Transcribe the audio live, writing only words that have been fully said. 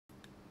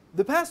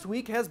The past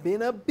week has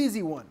been a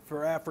busy one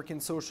for African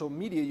social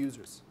media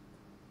users.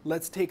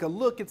 Let's take a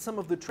look at some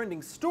of the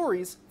trending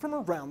stories from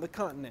around the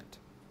continent.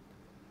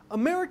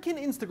 American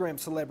Instagram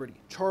celebrity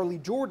Charly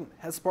Jordan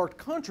has sparked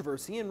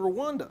controversy in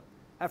Rwanda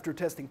after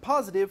testing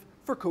positive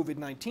for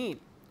COVID-19.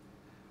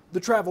 The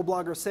travel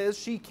blogger says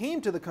she came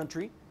to the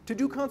country to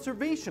do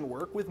conservation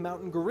work with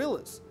mountain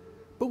gorillas,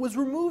 but was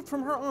removed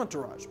from her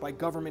entourage by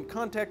government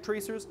contact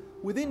tracers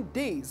within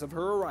days of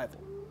her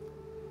arrival.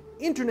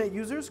 Internet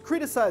users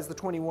criticized the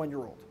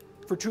 21-year-old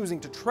for choosing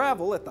to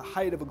travel at the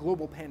height of a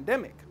global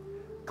pandemic,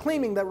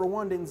 claiming that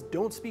Rwandans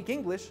don't speak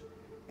English,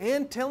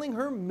 and telling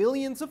her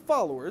millions of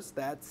followers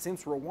that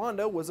since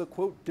Rwanda was a,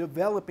 quote,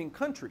 developing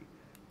country,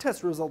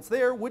 test results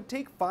there would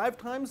take 5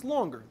 times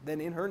longer than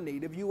in her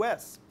native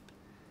US.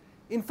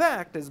 In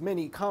fact, as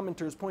many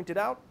commenters pointed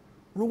out,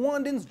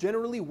 Rwandans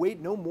generally wait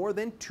no more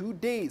than 2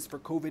 days for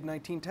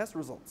COVID-19 test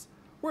results,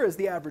 whereas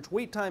the average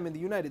wait time in the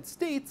United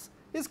States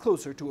is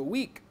closer to a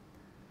week.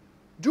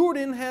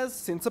 Jordan has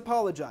since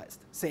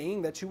apologized,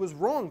 saying that she was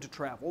wrong to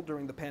travel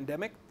during the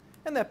pandemic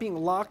and that being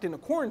locked in a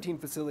quarantine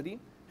facility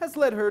has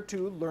led her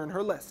to learn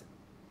her lesson.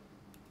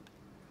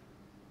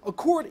 A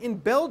court in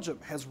Belgium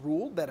has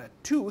ruled that a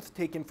tooth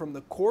taken from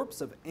the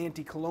corpse of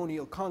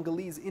anti-colonial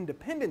Congolese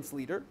independence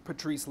leader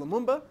Patrice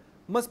Lumumba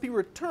must be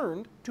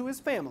returned to his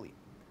family.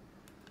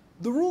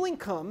 The ruling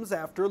comes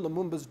after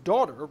Lumumba's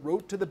daughter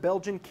wrote to the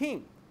Belgian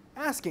king,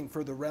 asking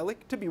for the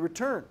relic to be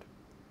returned.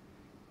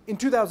 In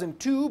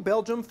 2002,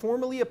 Belgium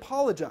formally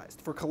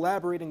apologized for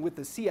collaborating with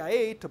the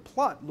CIA to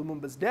plot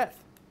Lumumba's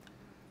death.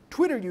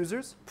 Twitter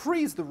users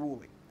praised the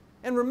ruling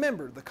and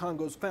remembered the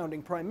Congo's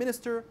founding prime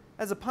minister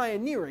as a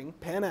pioneering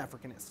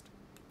Pan-Africanist.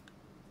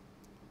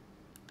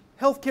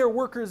 Healthcare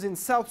workers in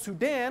South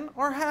Sudan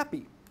are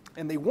happy,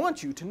 and they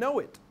want you to know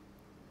it.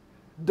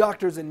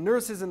 Doctors and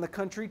nurses in the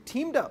country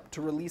teamed up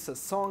to release a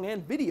song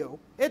and video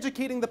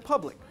educating the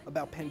public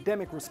about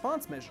pandemic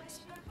response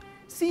measures.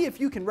 See if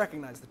you can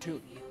recognize the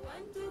tune.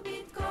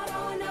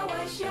 Corona,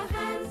 wash your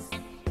hands.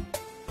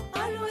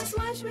 Always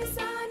wash with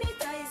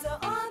sanitizer,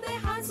 all the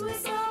hands with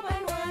soap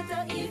and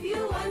water. If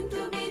you want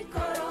to beat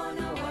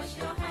Corona, wash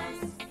your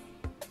hands.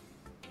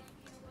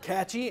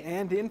 Catchy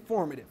and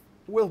informative.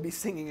 We'll be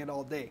singing it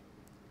all day.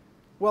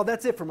 Well,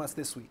 that's it from us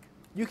this week.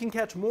 You can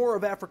catch more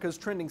of Africa's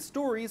trending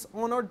stories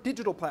on our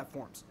digital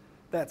platforms.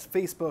 That's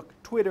Facebook,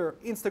 Twitter,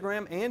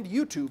 Instagram, and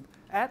YouTube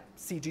at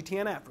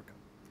CGTN Africa.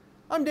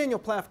 I'm Daniel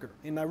Plafker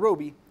in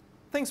Nairobi.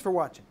 Thanks for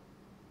watching.